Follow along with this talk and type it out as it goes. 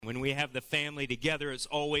When we have the family together, it's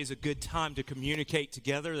always a good time to communicate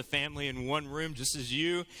together, the family in one room, just as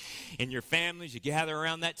you and your families, you gather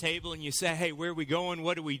around that table and you say, hey, where are we going?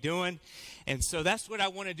 What are we doing? And so that's what I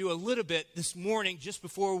want to do a little bit this morning, just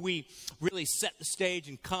before we really set the stage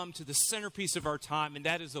and come to the centerpiece of our time, and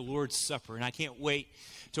that is the Lord's Supper. And I can't wait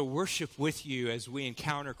to worship with you as we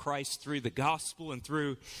encounter Christ through the gospel and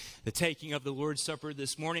through the taking of the Lord's Supper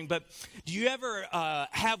this morning. But do you ever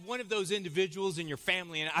have one of those individuals in your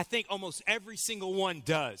family, and I think almost every single one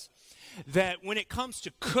does, that when it comes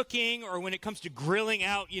to cooking or when it comes to grilling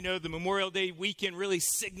out, the Memorial Day weekend really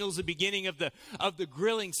signals the beginning of the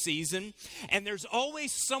grilling season. And there's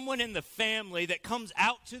always someone in the family that comes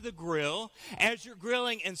out to the grill as you're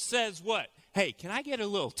grilling and says what? Hey, can I get a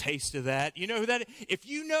little taste of that? You know who that is? If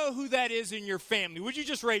you know who that is in your family, would you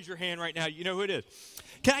just raise your hand right now? You know who it is.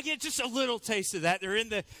 Can I get just a little taste of that? They're in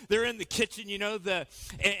the kitchen,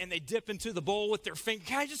 and they dip into the bowl with their finger.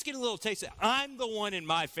 Can I just get a little taste of that? I'm the one in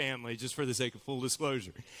my family, just for the sake of full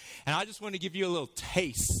disclosure. And I just want to give you a little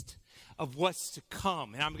taste of what's to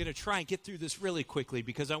come. And I'm going to try and get through this really quickly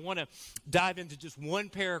because I want to dive into just one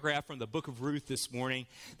paragraph from the book of Ruth this morning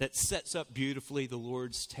that sets up beautifully the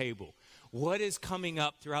Lord's table. What is coming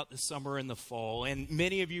up throughout the summer and the fall? And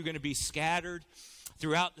many of you are going to be scattered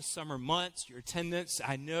throughout the summer months. Your attendance,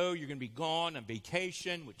 I know you're going to be gone on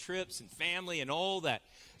vacation with trips and family and all that.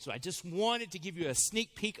 So I just wanted to give you a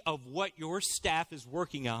sneak peek of what your staff is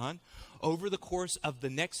working on over the course of the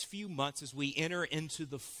next few months as we enter into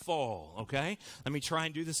the fall, okay? Let me try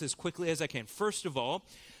and do this as quickly as I can. First of all,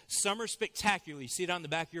 Summer Spectacular, you see it on the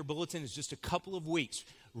back of your bulletin, is just a couple of weeks.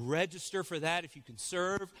 Register for that if you can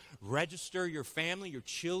serve. Register your family, your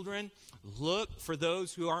children. Look for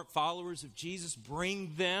those who aren't followers of Jesus.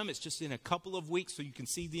 Bring them. It's just in a couple of weeks, so you can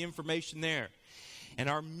see the information there. And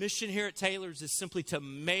our mission here at Taylor's is simply to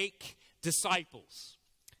make disciples.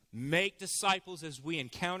 Make disciples as we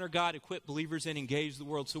encounter God, equip believers, and engage the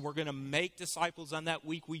world. So we're going to make disciples on that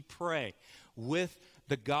week, we pray, with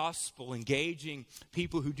the gospel, engaging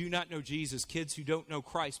people who do not know Jesus, kids who don't know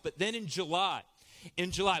Christ. But then in July,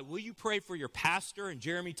 will you pray for your pastor and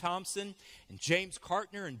Jeremy Thompson and James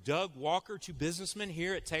Cartner and Doug Walker, two businessmen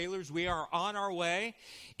here at Taylor's? We are on our way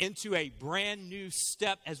into a brand new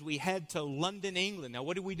step as we head to London, England. Now,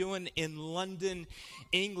 what are we doing in London,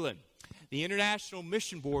 England? The International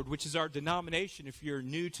Mission Board, which is our denomination, if you're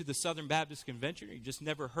new to the Southern Baptist Convention or you just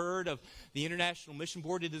never heard of the International Mission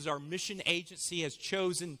Board, it is our mission agency, has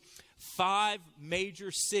chosen 5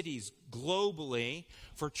 major cities globally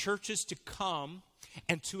for churches to come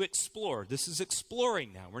and to explore. This is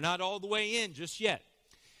exploring now. We're not all the way in just yet.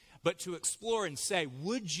 But to explore and say,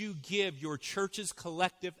 would you give your church's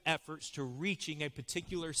collective efforts to reaching a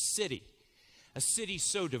particular city? A city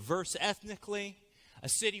so diverse ethnically, a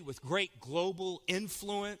city with great global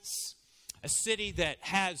influence, a city that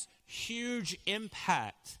has huge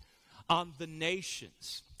impact on the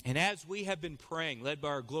nations. And as we have been praying, led by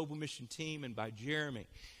our global mission team and by Jeremy,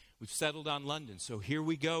 we've settled on London. So here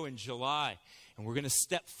we go in July. And we're going to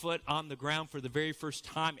step foot on the ground for the very first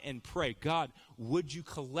time and pray, God, would you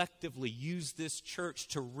collectively use this church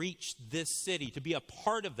to reach this city, to be a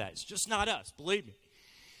part of that? It's just not us, believe me.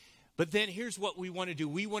 But then here's what we want to do.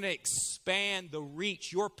 We want to expand the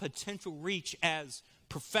reach, your potential reach as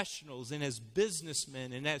professionals and as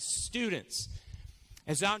businessmen and as students,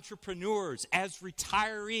 as entrepreneurs, as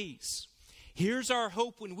retirees. Here's our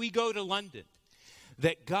hope when we go to London,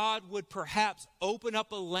 that God would perhaps open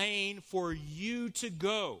up a lane for you to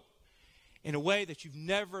go in a way that you've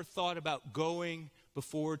never thought about going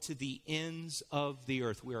before, to the ends of the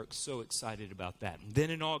earth. We are so excited about that. And then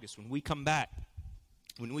in August, when we come back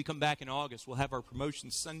in August, we'll have our promotion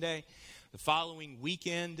Sunday. The following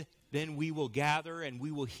weekend, then we will gather and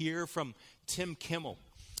we will hear from Tim Kimmel.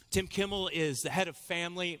 Tim Kimmel is the head of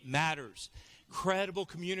Family Matters, incredible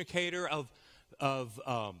communicator of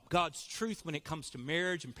God's truth when it comes to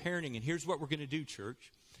marriage and parenting. And here's what we're going to do,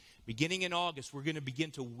 church. Beginning in August, we're going to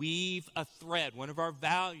begin to weave a thread. One of our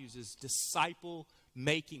values is disciple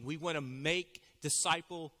making. We want to make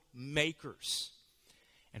disciple makers.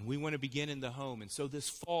 And we want to begin in the home. And so this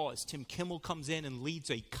fall, as Tim Kimmel comes in and leads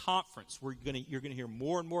a conference, you're going to hear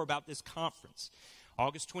more and more about this conference,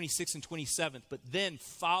 August 26th and 27th. But then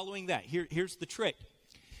following that, here's the trick.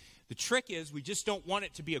 The trick is we just don't want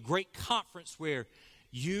it to be a great conference where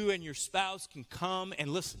you and your spouse can come and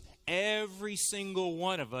listen. Every single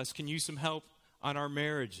one of us can use some help on our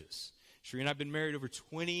marriages. Sheree and I have been married over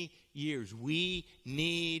 20 years. We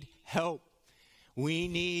need help. We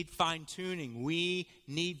need fine-tuning. We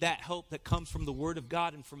need that help that comes from the Word of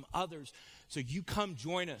God and from others. So you come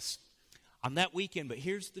join us on that weekend. But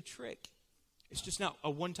here's the trick. It's just not a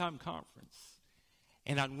one-time conference.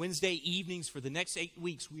 And on Wednesday evenings for the next 8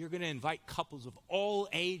 weeks, we are going to invite couples of all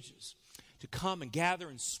ages to come and gather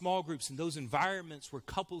in small groups in those environments where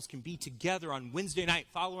couples can be together on Wednesday night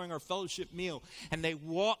following our fellowship meal. And they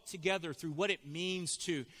walk together through what it means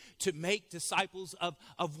to make disciples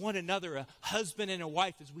of one another, a husband and a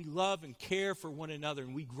wife, as we love and care for one another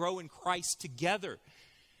and we grow in Christ together.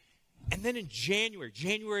 And then in January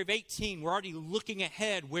of 18, we're already looking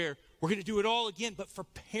ahead where we're going to do it all again, but for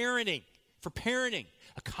parenting,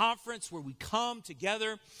 a conference where we come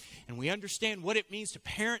together and we understand what it means to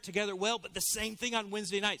parent together well, but the same thing on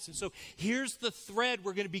Wednesday nights. And so here's the thread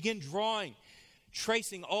we're going to begin drawing,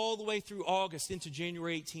 tracing all the way through August into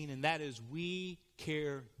January 18, and that is we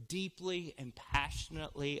care deeply and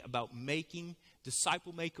passionately about making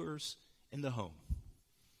disciple makers in the home.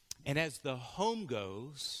 And as the home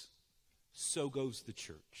goes, so goes the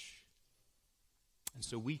church. And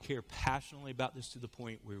so we care passionately about this to the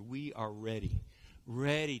point where we are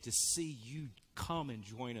ready to see you come and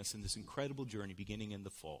join us in this incredible journey beginning in the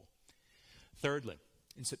fall. Thirdly,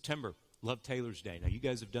 in September, Love Taylor's Day. Now, you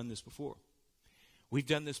guys have done this before. We've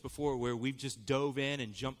done this before where we've just dove in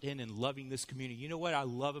and jumped in and loving this community. You know what I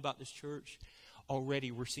love about this church? Already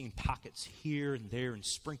we're seeing pockets here and there and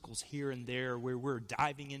sprinkles here and there where we're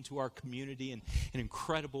diving into our community in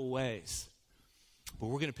incredible ways. But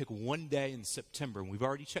we're going to pick one day in September, and we've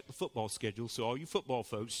already checked the football schedule, so all you football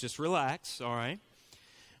folks, just relax, all right?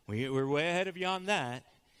 We're way ahead of you on that.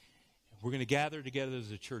 We're going to gather together as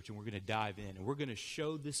a church, and we're going to dive in, and we're going to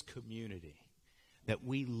show this community that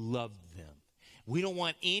we love them. We don't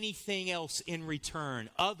want anything else in return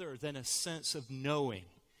other than a sense of knowing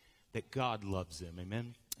that God loves them,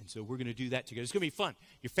 amen? And so we're going to do that together. It's going to be fun.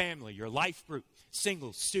 Your family, your life group,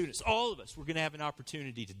 singles, students, all of us, we're going to have an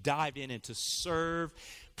opportunity to dive in and to serve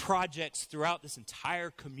projects throughout this entire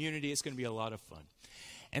community. It's going to be a lot of fun.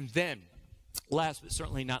 And then, last but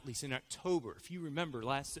certainly not least, in October, if you remember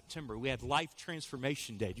last September, we had Life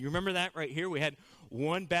Transformation Day. Do you remember that right here? We had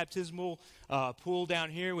one baptismal pool down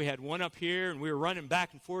here. We had one up here, and we were running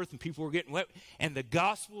back and forth, and people were getting wet. And the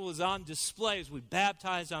gospel was on display as we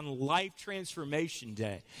baptized on Life Transformation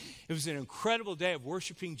Day. It was an incredible day of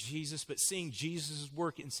worshiping Jesus, but seeing Jesus'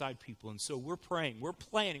 work inside people. And so we're praying, we're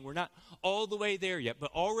planning. We're not all the way there yet,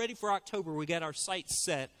 but already for October, we got our sights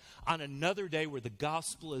set on another day where the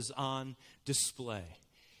gospel is on display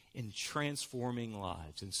in transforming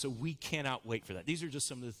lives. And so we cannot wait for that. These are just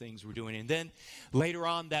some of the things we're doing. And then later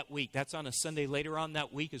on that week, that's on a Sunday later on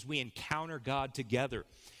that week, as we encounter God together.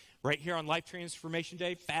 Right here on Life Transformation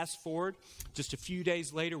Day, fast forward, just a few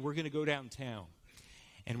days later, we're going to go downtown.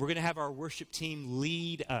 And we're going to have our worship team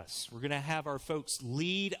lead us. We're going to have our folks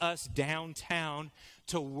lead us downtown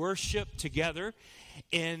to worship together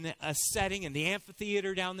in a setting in the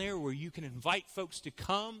amphitheater down there where you can invite folks to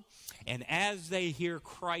come. And as they hear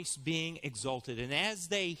Christ being exalted and as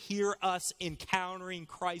they hear us encountering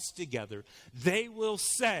Christ together, they will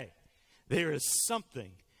say, there is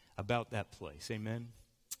something about that place. Amen?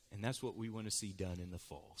 And that's what we want to see done in the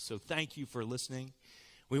fall. So thank you for listening.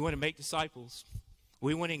 We want to make disciples.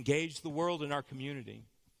 We want to engage the world in our community.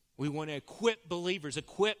 We want to equip believers,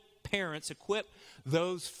 equip parents, equip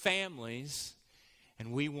those families.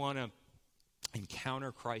 And we want to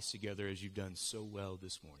encounter Christ together as you've done so well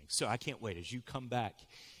this morning. So I can't wait. As you come back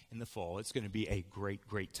in the fall, it's going to be a great,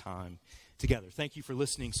 great time together. Thank you for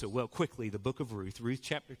listening so well. Quickly, the book of Ruth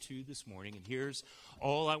chapter 2 this morning. And here's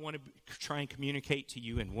all I want to try and communicate to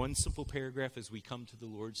you in one simple paragraph as we come to the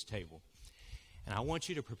Lord's table. And I want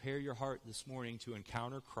you to prepare your heart this morning to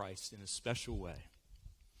encounter Christ in a special way.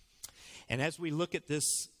 And as we look at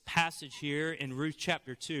this passage here in Ruth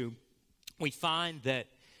chapter 2, we find that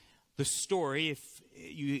the story, if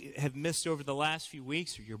you have missed over the last few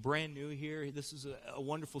weeks or you're brand new here, this is a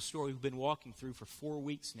wonderful story we've been walking through for 4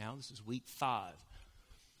 weeks now. This is week 5.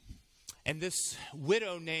 And this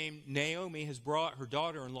widow named Naomi has brought her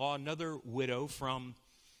daughter-in-law, another widow from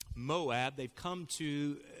Moab. They've come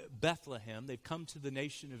to Bethlehem. They've come to the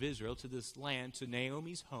nation of Israel, to this land, to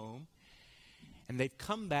Naomi's home. And they've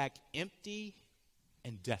come back empty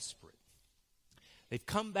and desperate. They've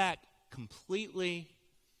come back completely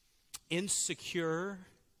insecure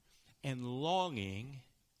and longing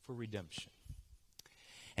for redemption.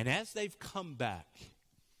 And as they've come back,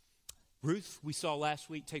 Ruth, we saw last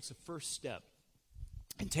week, takes a first step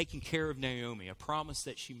in taking care of Naomi, a promise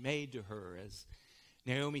that she made to her. As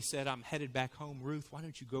Naomi said, I'm headed back home. Ruth, why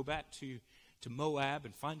don't you go back to Moab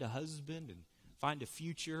and find a husband and find a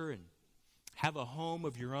future have a home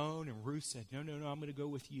of your own. And Ruth said, no, I'm going to go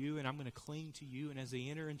with you, and I'm going to cling to you. And as they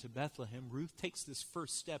enter into Bethlehem, Ruth takes this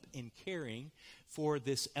first step in caring for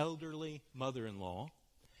this elderly mother-in-law.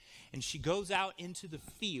 And she goes out into the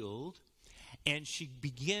field, and she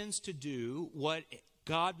begins to do what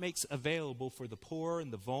God makes available for the poor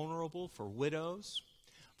and the vulnerable, for widows,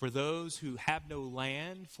 for those who have no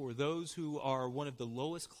land, for those who are one of the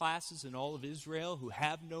lowest classes in all of Israel, who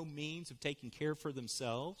have no means of taking care for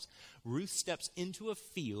themselves. Ruth steps into a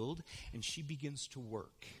field, and she begins to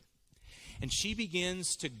work. And she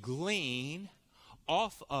begins to glean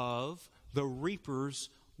off of the reaper's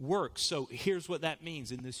work. So here's what that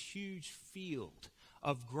means. In this huge field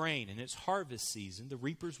of grain, and it's harvest season, the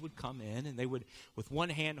reapers would come in, and they would with one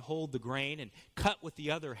hand hold the grain and cut with the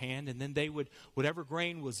other hand, and then they would, whatever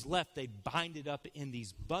grain was left, they'd bind it up in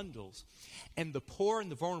these bundles. And the poor and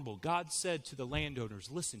the vulnerable, God said to the landowners,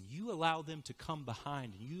 listen, you allow them to come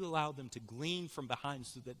behind, and you allow them to glean from behind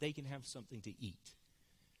so that they can have something to eat,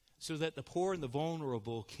 so that the poor and the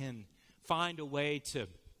vulnerable can find a way to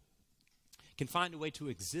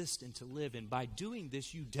exist and to live. And by doing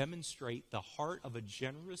this, you demonstrate the heart of a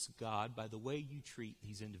generous God by the way you treat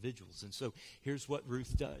these individuals. And so here's what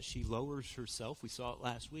Ruth does. She lowers herself. We saw it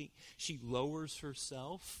last week. She lowers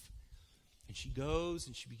herself, and she goes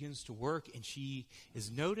and she begins to work, and she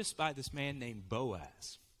is noticed by this man named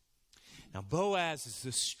Boaz. Now, Boaz is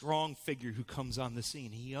this strong figure who comes on the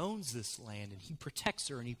scene. He owns this land, and he protects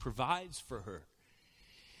her, and he provides for her.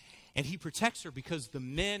 And he protects her because the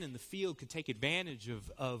men in the field could take advantage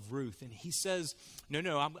of Ruth. And he says,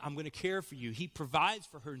 no, I'm going to care for you. He provides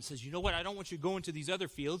for her and says, you know what? I don't want you to go into these other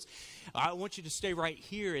fields. I want you to stay right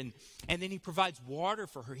here. And then he provides water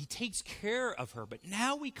for her. He takes care of her. But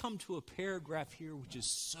now we come to a paragraph here which is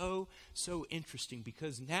so interesting,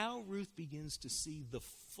 because now Ruth begins to see the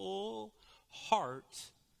full heart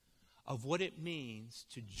of what it means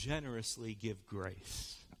to generously give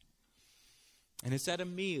grace. And it's at a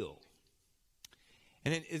meal.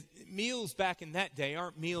 And meals back in that day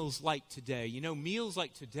aren't meals like today. You know, meals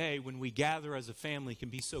like today when we gather as a family can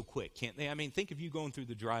be so quick, can't they? I mean, think of you going through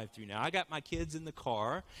the drive-thru now. I got my kids in the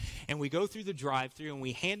car, and we go through the drive-thru, and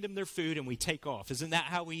we hand them their food, and we take off. Isn't that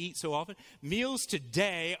how we eat so often? Meals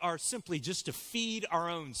today are simply just to feed our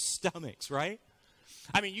own stomachs, right?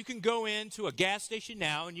 I mean, you can go into a gas station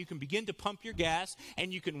now, and you can begin to pump your gas,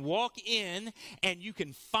 and you can walk in, and you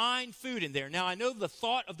can find food in there. Now, I know the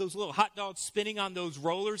thought of those little hot dogs spinning on those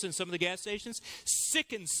rollers in some of the gas stations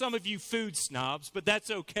sickens some of you food snobs, but that's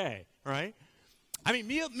okay, right? I mean,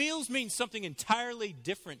 meals mean something entirely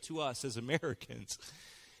different to us as Americans.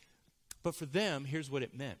 But for them, here's what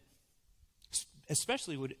it meant,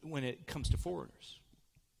 especially when it comes to foreigners: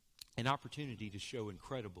 an opportunity to show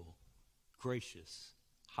incredible, gracious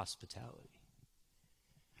hospitality.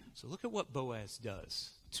 So look at what Boaz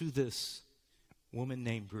does to this woman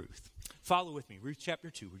named Ruth. Follow with me. Ruth chapter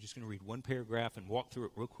 2. We're just going to read one paragraph and walk through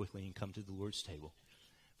it real quickly and come to the Lord's table.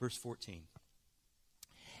 Verse 14.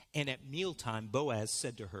 And at mealtime, Boaz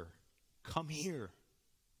said to her, come here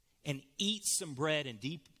and eat some bread and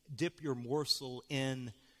dip your morsel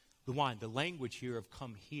in the wine. The language here of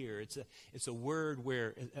come here, it's a word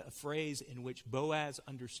where, a phrase in which Boaz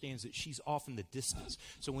understands that she's off in the distance.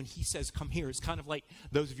 So when he says come here, it's kind of like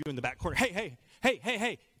those of you in the back corner. Hey,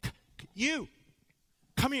 you,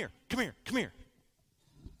 come here.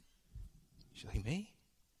 She's like, me?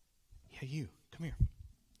 Yeah, you, come here.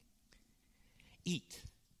 Eat.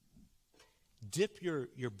 Dip your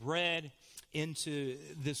bread into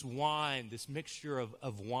this wine, this mixture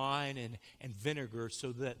of wine and vinegar,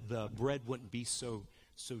 so that the bread wouldn't be so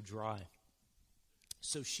dry.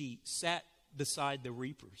 So she sat beside the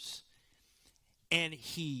reapers, and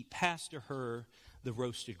he passed to her the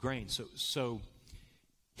roasted grain. So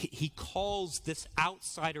he calls this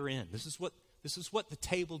outsider in. This is what the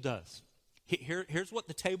table does. Here's what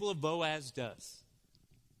the table of Boaz does.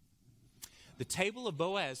 The table of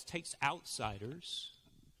Boaz takes outsiders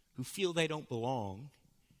who feel they don't belong,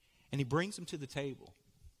 and he brings them to the table.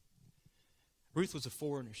 Ruth was a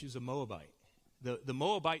foreigner. She was a Moabite. The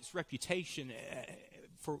Moabites' reputation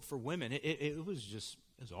for women, it was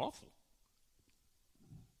awful.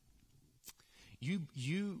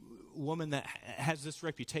 You woman that has this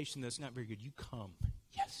reputation that's not very good, you come.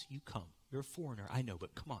 Yes, you come. You're a foreigner, I know,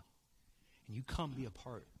 but come on. And you come be a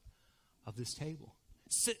part of this table.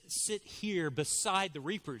 Sit here beside the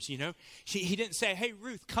reapers, you know. He didn't say, hey,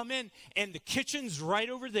 Ruth, come in, and the kitchen's right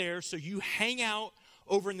over there, so you hang out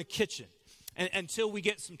over in the kitchen. until we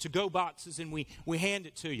get some to-go boxes and we hand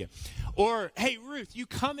it to you. Or, hey, Ruth, you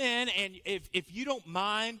come in, and if you don't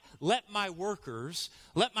mind, let my workers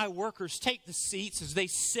take the seats as they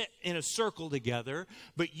sit in a circle together,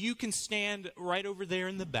 but you can stand right over there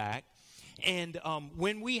in the back. And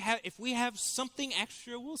if we have something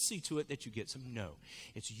extra, we'll see to it that you get some. No,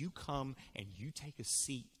 it's you come and you take a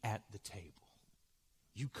seat at the table.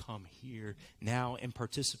 You come here now and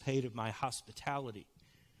participate of my hospitality.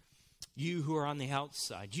 You who are on the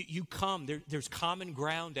outside, you come. There's common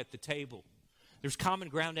ground at the table. There's common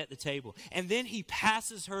ground at the table. And then he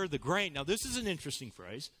passes her the grain. Now, this is an interesting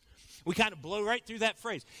phrase. We kind of blow right through that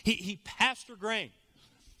phrase. He passed her grain.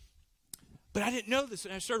 But I didn't know this,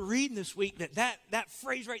 and I started reading this week that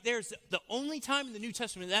phrase right there is the only time in the New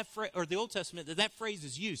Testament or the Old Testament that phrase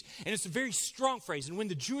is used. And it's a very strong phrase. And when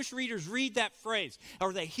the Jewish readers read that phrase,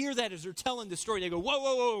 or they hear that as they're telling the story, they go, whoa,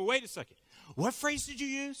 whoa, whoa, wait a second. What phrase did you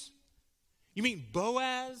use? You mean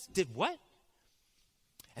Boaz did what?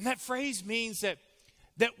 And that phrase means that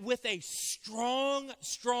with a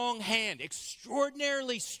strong hand,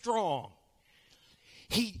 extraordinarily strong,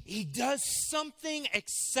 he does something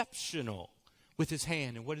exceptional with his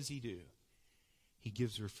hand. And what does he do? He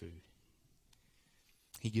gives her food.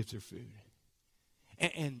 He gives her food.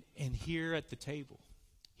 And here at the table,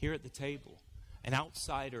 an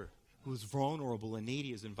outsider who is vulnerable and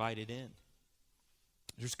needy is invited in.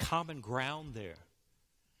 There's common ground there.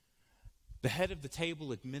 The head of the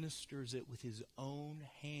table administers it with his own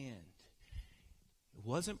hand. It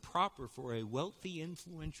wasn't proper for a wealthy,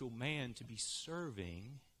 influential man to be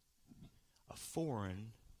serving a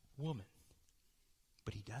foreign woman.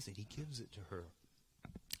 But he does it. He gives it to her.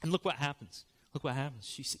 And look what happens. Look what happens.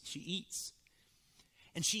 She eats.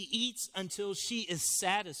 And she eats until she is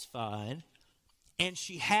satisfied, and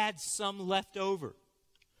she had some left over.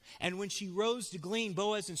 And when she rose to glean,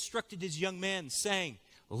 Boaz instructed his young men, saying,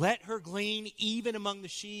 let her glean even among the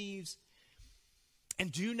sheaves,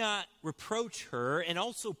 and do not reproach her, and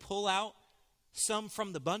also pull out some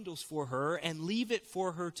from the bundles for her, and leave it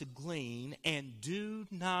for her to glean, and do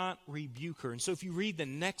not rebuke her. And so if you read the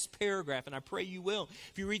next paragraph, and I pray you will,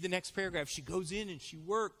 if you read the next paragraph, she goes in and she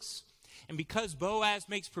works. And because Boaz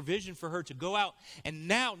makes provision for her to go out and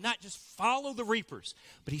now not just follow the reapers,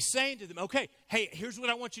 but he's saying to them, okay, hey, here's what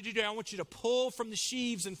I want you to do. I want you to pull from the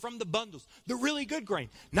sheaves and from the bundles, the really good grain,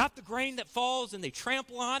 not the grain that falls and they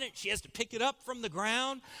trample on it. She has to pick it up from the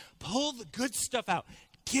ground. Pull the good stuff out.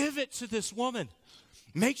 Give it to this woman.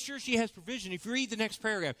 Make sure she has provision. If you read the next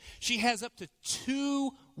paragraph, she has up to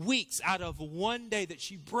 2 weeks out of one day that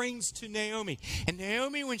she brings to Naomi. And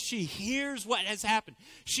Naomi, when she hears what has happened,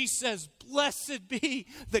 she says, blessed be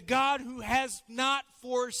the God who has not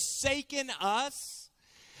forsaken us,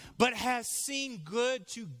 but has seen good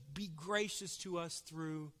to be gracious to us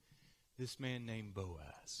through this man named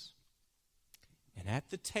Boaz. And at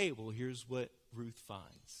the table, here's what Ruth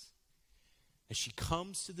finds. As she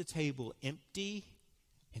comes to the table empty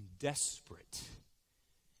and desperate,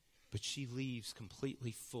 but she leaves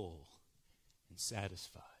completely full and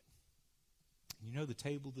satisfied. You know, the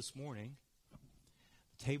table this morning,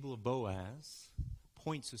 the table of Boaz,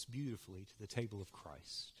 points us beautifully to the table of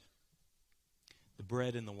Christ. The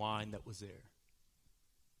bread and the wine that was there.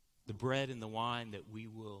 The bread and the wine that we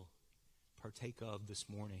will partake of this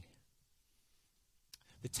morning.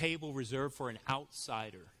 The table reserved for an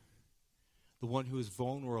outsider, the one who is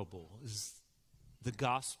vulnerable, is the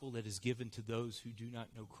gospel that is given to those who do not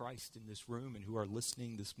know Christ in this room and who are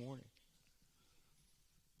listening this morning.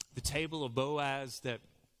 The table of Boaz that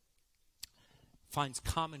finds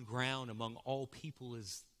common ground among all people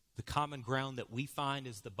is the common ground that we find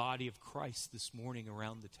as the body of Christ this morning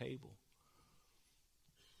around the table.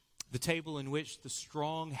 The table in which the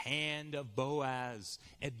strong hand of Boaz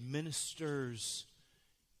administers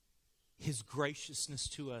his graciousness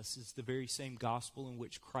to us is the very same gospel in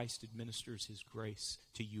which Christ administers his grace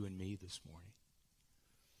to you and me this morning.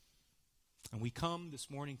 And we come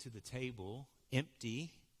this morning to the table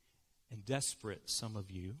empty and desperate, some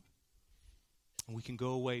of you, and we can go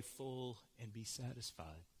away full and be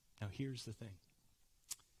satisfied. Now here's the thing.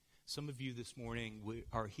 Some of you this morning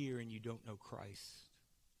are here and you don't know Christ.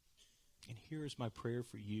 And here is my prayer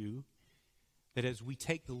for you, that as we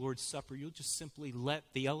take the Lord's Supper, you'll just simply let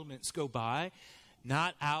the elements go by,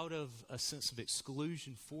 not out of a sense of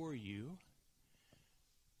exclusion for you,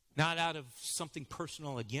 not out of something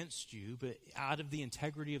personal against you, but out of the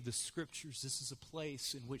integrity of the Scriptures. This is a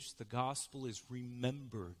place in which the gospel is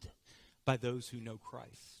remembered by those who know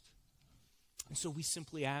Christ. And so we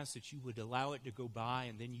simply ask that you would allow it to go by,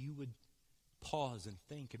 and then you would pause and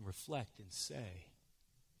think and reflect and say,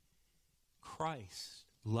 Christ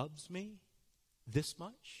loves me this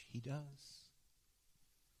much? He does.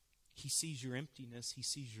 He sees your emptiness. He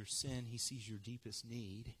sees your sin. He sees your deepest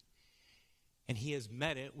need. And he has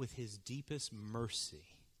met it with his deepest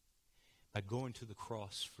mercy by going to the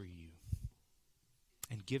cross for you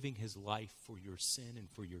and giving his life for your sin and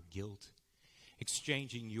for your guilt,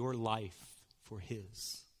 exchanging your life for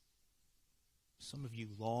his. Some of you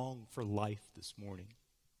long for life this morning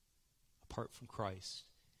apart from Christ.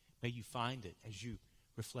 May you find it as you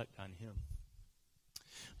reflect on him.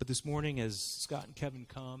 But this morning, as Scott and Kevin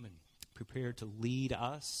come and prepare to lead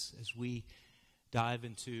us as we dive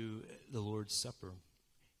into the Lord's Supper,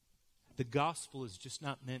 the gospel is just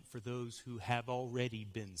not meant for those who have already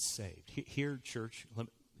been saved. Here, church,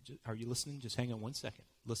 are you listening? Just hang on one second.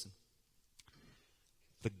 Listen.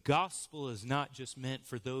 The gospel is not just meant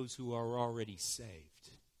for those who are already saved.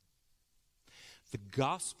 The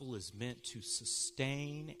gospel is meant to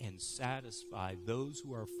sustain and satisfy those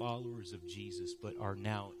who are followers of Jesus but are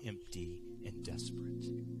now empty and desperate.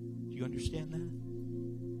 Do you understand that?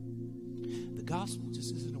 The gospel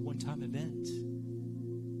just isn't a one-time event.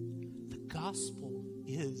 The gospel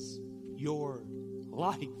is your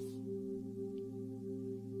life.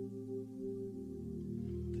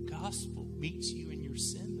 The gospel meets you in your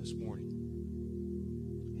sin this morning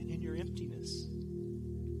and in your emptiness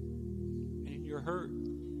and in your hurt.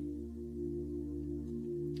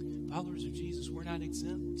 Followers of Jesus, we're not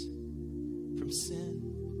exempt from sin.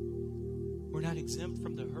 We're not exempt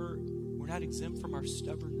from the hurt. We're not exempt from our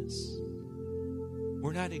stubbornness.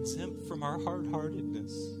 We're not exempt from our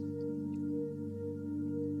hard-heartedness.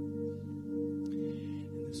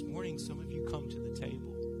 And this morning, some of you come to the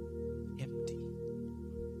table empty.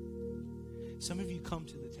 Some of you come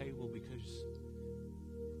to the table because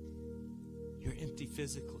you're empty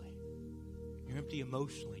physically. You're empty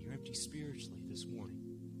emotionally. You're empty spiritually this morning.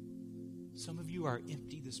 Some of you are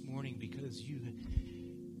empty this morning because you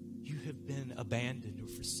have been abandoned or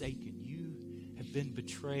forsaken. You have been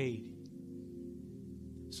betrayed.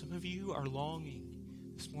 Some of you are longing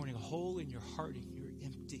this morning, a hole in your heart, and you're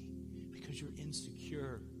empty because you're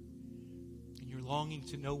insecure and you're longing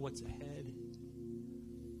to know what's ahead.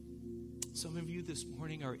 Some of you this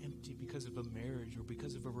morning are empty because of a marriage or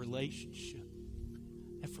because of a relationship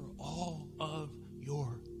that for all of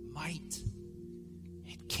your might,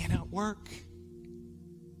 it cannot work.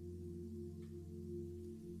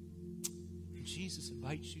 And Jesus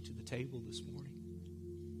invites you to the table this morning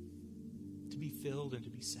to be filled and to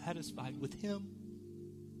be satisfied with him.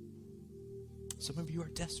 Some of you are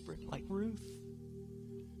desperate like Ruth.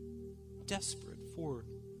 Desperate for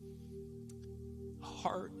a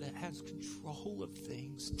heart that has control of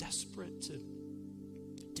things. Desperate to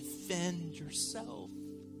defend yourself.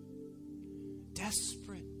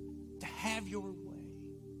 Desperate to have your way.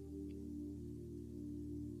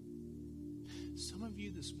 Some of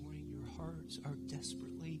you this morning, your hearts are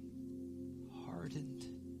desperately hardened.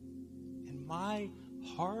 And my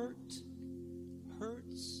heart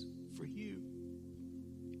hurts for you.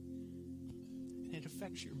 And it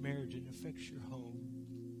affects your marriage, and it affects your home.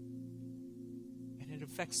 And it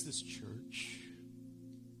affects this church.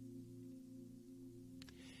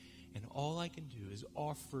 And all I can do is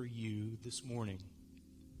offer you this morning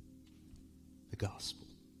the gospel.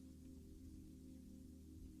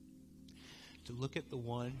 To look at the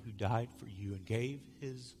one who died for you and gave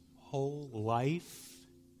his whole life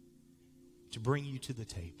to bring you to the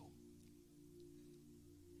table.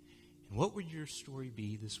 And what would your story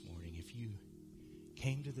be this morning if you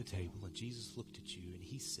came to the table and Jesus looked at you and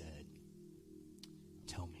he said,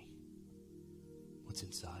 "Tell me what's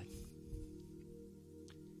inside."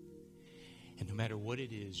 And no matter what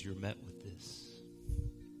it is, you're met with this: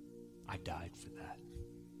 I died for that.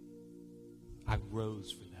 I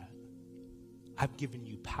rose for that. I've given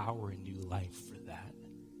you power and new life for that.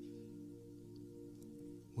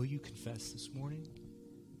 Will you confess this morning?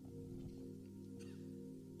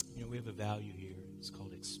 You know, we have a value here. It's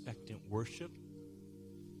called expectant worship.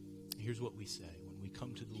 Here's what we say. When we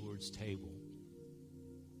come to the Lord's table,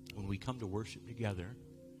 when we come to worship together,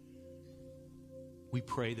 we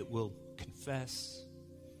pray that we'll confess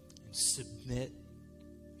and submit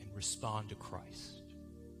and respond to Christ.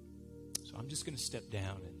 So I'm just going to step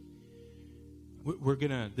down, and we're going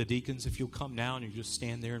to, the deacons, if you'll come now and you just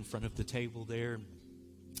stand there in front of the table there and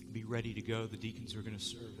be ready to go. The deacons are going to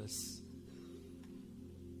serve us.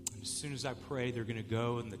 And as soon as I pray, they're going to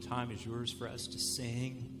go, and the time is yours for us to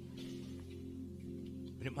sing.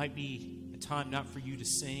 But it might be a time not for you to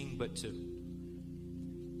sing, but to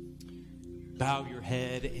bow your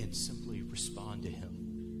head and simply respond to him.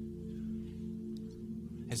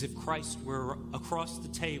 As if Christ were across the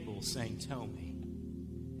table saying, "Tell me."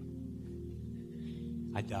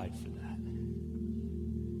 I died for that.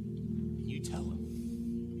 And you tell him,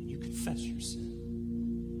 and you confess your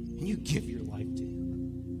sin, and you give your life to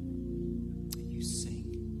him, and you sing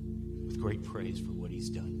with great praise for what he's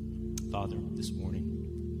done. Father, this morning,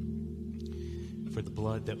 for the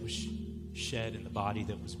blood that was shed and the body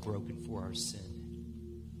that was broken for our sin,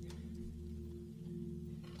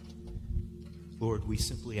 Lord, we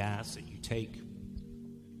simply ask that you take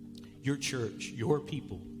your church, your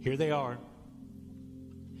people, here they are,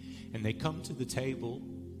 and they come to the table,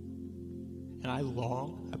 and I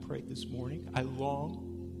prayed this morning, I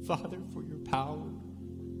long, Father, for your power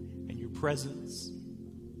and your presence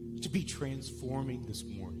to be transforming this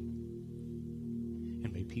morning.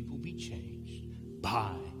 And may people be changed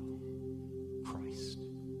by Christ,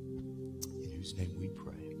 in whose name we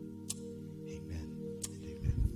pray.